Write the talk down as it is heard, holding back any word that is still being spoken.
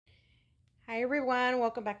Hi everyone,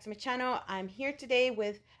 welcome back to my channel. I'm here today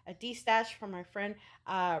with a Destash from my friend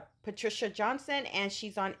Patricia Johnson, and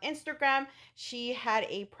she's on Instagram. She had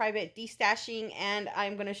a private destashing, and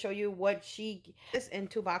I'm going to show you what she gets in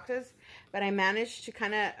 2 boxes, but I managed to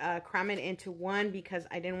kind of cram it into one because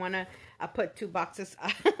I didn't want to put 2 boxes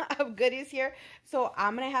of goodies here. So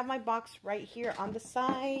I'm going to have my box right here on the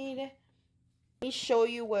side. Let me show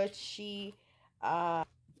you what she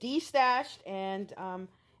destashed, and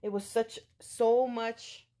it was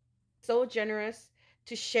so generous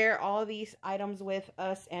to share all these items with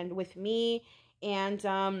us and with me. And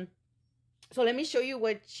so let me show you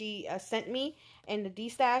what she sent me in the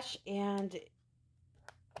Destash. And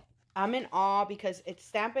I'm in awe because it's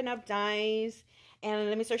Stampin' Up dies. And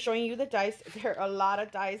let me start showing you the dice. There are a lot of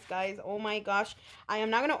dice, guys. Oh my gosh. I am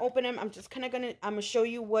not going to open them. I'm just kind of going to show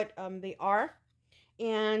you what they are.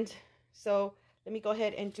 And so let me go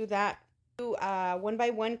ahead and do that. One by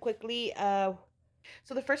one quickly. So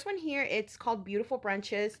the first one here, it's called Beautiful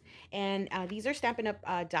Branches, and these are Stampin' Up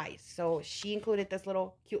dies. So she included this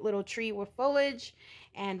cute little tree with foliage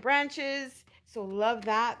and branches. So love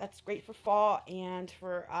that. That's great for fall and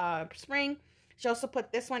for spring. She also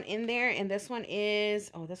put this one in there, and this one is,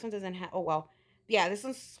 oh, this one doesn't have, oh well, yeah, this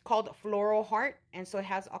one's called Floral Heart, and so it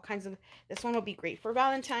has all kinds of, this one will be great for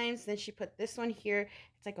Valentine's. Then she put this one here.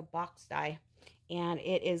 It's like a box die, and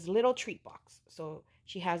it is little treat box. So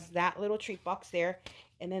she has that little treat box there.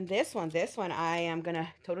 And then this one I am going to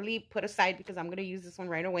totally put aside because I'm going to use this one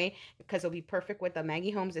right away because it'll be perfect with the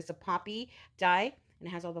Maggie Holmes. It's a poppy die, and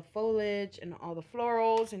it has all the foliage and all the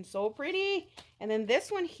florals, and so pretty. And then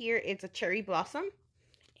this one here, it's a cherry blossom.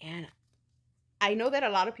 And I know that a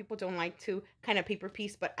lot of people don't like to kind of paper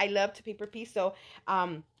piece, but I love to paper piece. So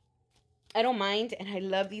I don't mind, and I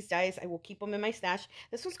love these dies. I will keep them in my stash.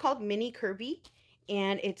 This one's called Mini Kirby,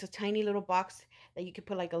 and it's a tiny little box that you can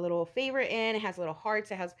put like a little favorite in. It has little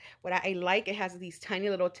hearts. It has what I like. It has these tiny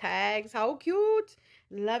little tags. How cute.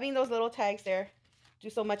 Loving those little tags there. Do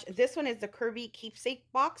so much. This one is the Kirby keepsake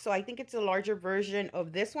box, so I think it's a larger version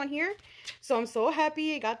of this one here. So I'm so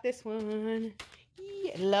happy I got this one.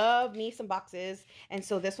 Love me some boxes. And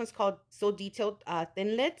so this one's called So Detailed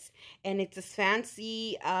Thinlits, and it's a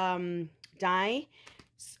fancy die.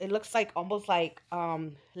 It looks like almost like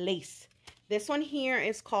lace. This one here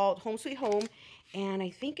is called Home Sweet Home, and I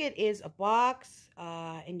think it is a box,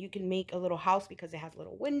 and you can make a little house because it has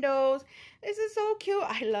little windows. This is so cute.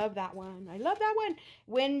 I love that one. I love that one.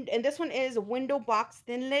 And this one is a window box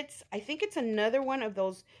thinlits. I think it's another one of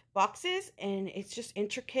those boxes, and it's just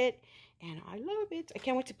intricate, and I love it. I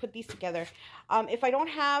can't wait to put these together. If I don't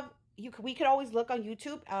have, we could always look on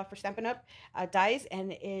YouTube for Stampin' Up dies,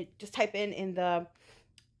 and just type in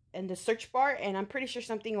the search bar, and I'm pretty sure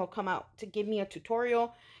something will come out to give me a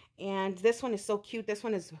tutorial. And this one is so cute. This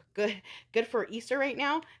one is good for Easter right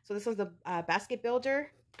now. So this one's the basket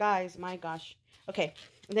builder, guys. My gosh. Okay,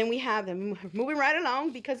 and then we have them moving right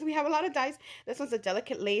along because we have a lot of dies. This one's a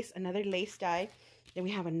delicate lace, another lace die. Then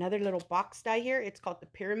we have another little box die here. It's called the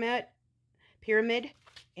pyramid,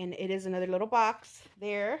 and it is another little box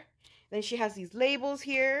there. Then she has these labels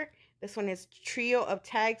here. This one is trio of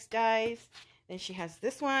tags dies. Then she has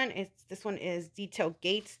this one. This one is detailed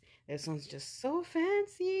gates. This one's just so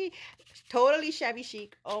fancy. Totally shabby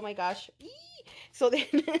chic. Oh my gosh. Eee! So then,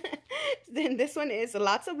 then this one is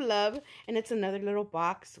lots of love. And it's another little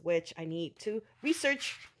box, which I need to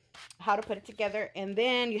research how to put it together. And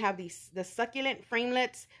then you have the succulent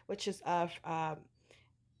framelets, which is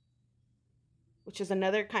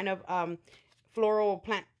another kind of floral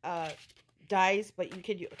plant dies. But you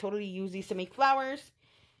could totally use these to make flowers.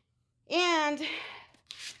 And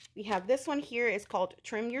we have this one here. It's called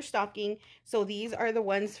Trim Your Stocking. So these are the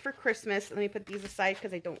ones for Christmas. Let me put these aside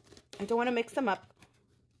because I don't want to mix them up.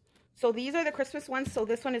 So these are the Christmas ones. So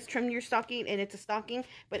this one is Trim Your Stocking, and it's a stocking,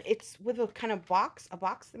 but it's with a kind of box.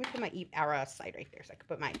 Let me put my Ara aside right there so I can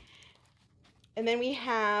put mine. And then we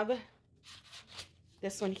have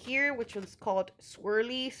this one here, which was called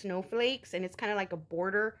Swirly Snowflakes, and it's kind of like a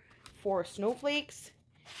border for snowflakes.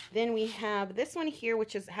 Then we have this one here,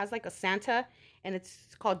 which has like a Santa, and it's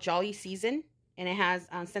called Jolly Season, and it has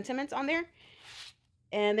sentiments on there.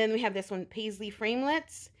 And then we have this one, Paisley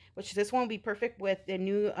Framelets, which this one will be perfect with the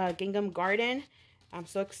new Gingham Garden. I'm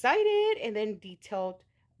so excited. And then detailed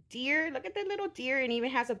deer. Look at that little deer, and even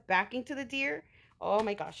has a backing to the deer. Oh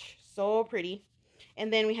my gosh, so pretty.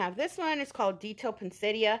 And then we have this one. It's called Detailed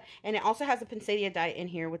Poinsettia, and it also has a poinsettia die in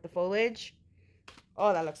here with the foliage.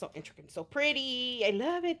 Oh, that looks so intricate, so pretty. I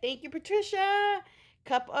love it. Thank you, Patricia.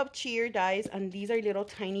 Cup of Cheer dies, and these are little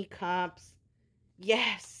tiny cups.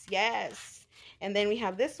 Yes, yes. And then we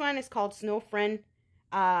have this one. It's called Snow Friend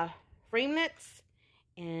framelits.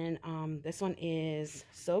 And this one is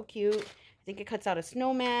so cute. I think it cuts out a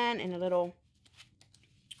snowman and a little...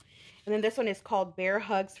 And then this one is called Bear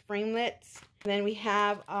Hugs Framelits. And then we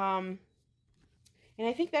have, and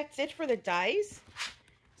I think that's it for the dies.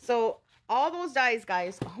 So all those dies,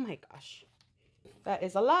 guys, oh my gosh, that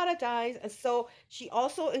is a lot of dies. And so she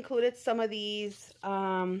also included some of these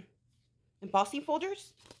embossing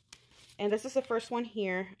folders. And this is the first one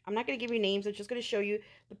here. I'm not going to give you names. I'm just going to show you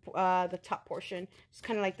the top portion. It's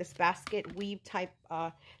kind of like this basket weave type.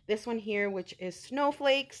 This one here, which is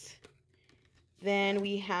snowflakes. Then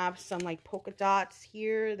we have some like polka dots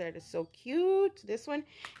here. That is so cute. This one.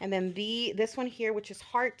 And then this one here, which is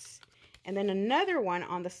hearts. And then another one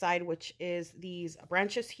on the side, which is these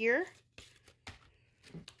branches here.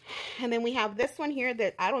 And then we have this one here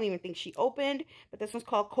that I don't even think she opened. But this one's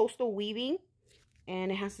called Coastal Weaving.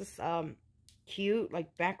 And it has this cute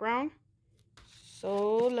like background.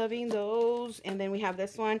 So loving those. And then we have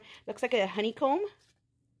this one. Looks like a honeycomb.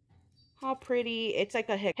 How pretty. It's like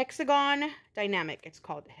a hexagon dynamic. It's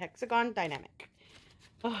called hexagon dynamic.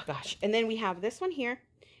 Oh gosh. And then we have this one here.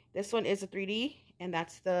 This one is a 3D. And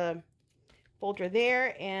that's the folder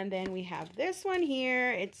there. And then we have this one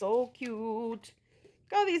here. It's so cute.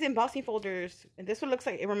 Look at all these embossing folders. And this one looks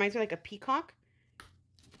like, it reminds me like a peacock.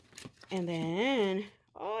 And then,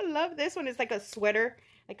 oh, I love this one. It's like a sweater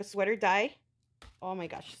die. Oh my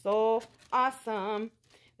gosh, so awesome.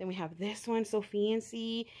 Then we have this one, so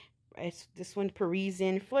fancy. It's this one,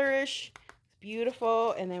 Parisian Flourish. It's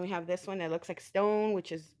beautiful. And then we have this one that looks like stone,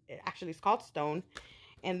 which is, it's called stone.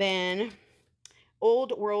 And then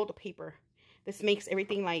Old World Paper. This makes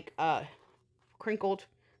everything like crinkled.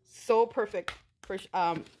 So perfect for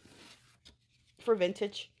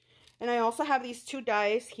vintage. And I also have these two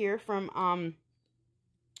dies here from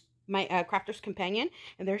my Crafter's Companion,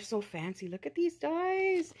 and they're so fancy. Look at these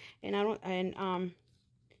dies. And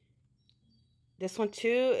this one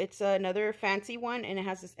too, it's another fancy one, and it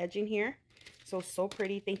has this edging here. So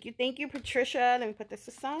pretty. Thank you, Patricia. Let me put this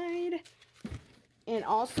aside. And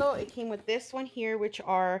also it came with this one here, which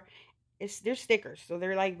are they're stickers. So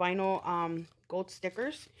they're like vinyl gold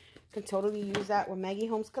stickers. Can totally use that with Maggie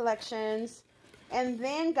Holmes Collections. And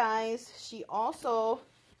then, guys, she also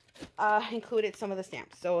included some of the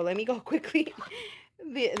stamps. So let me go quickly.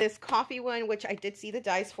 This coffee one, which I did see the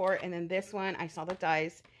dies for. And then this one, I saw the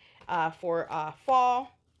dies for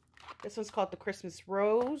fall. This one's called the Christmas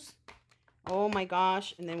Rose. Oh, my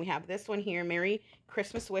gosh. And then we have this one here, Merry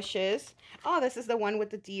Christmas Wishes. Oh, this is the one with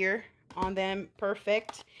the deer on them.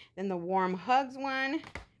 Perfect. Then the Warm Hugs one.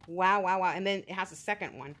 Wow, wow, wow. And then it has a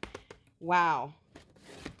second one. Wow.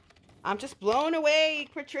 I'm just blown away,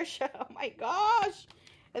 Patricia. Oh my gosh.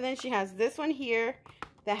 And then she has this one here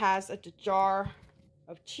that has a jar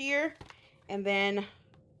of cheer. And then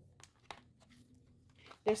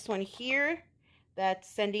this one here that's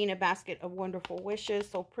sending a basket of wonderful wishes.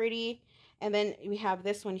 So pretty. And then we have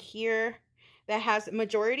this one here that has,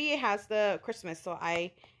 majority, it has the Christmas. So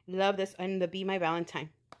I love this, and the Be My Valentine.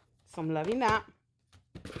 So I'm loving that.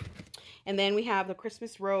 And then we have the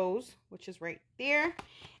Christmas Rose, which is right there.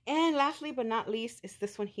 And lastly but not least is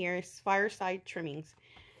this one here. It's Fireside Trimmings.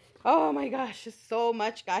 Oh my gosh, it's so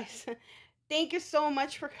much, guys. Thank you so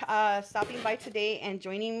much for stopping by today and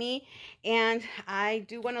joining me. And I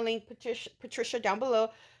do want to link Patricia down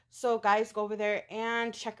below. So guys, go over there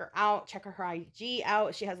and check her out. Check her IG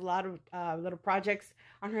out. She has a lot of little projects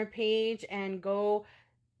on her page. And go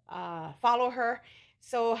follow her.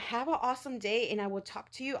 So have an awesome day, and I will talk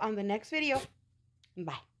to you on the next video.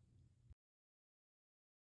 Bye.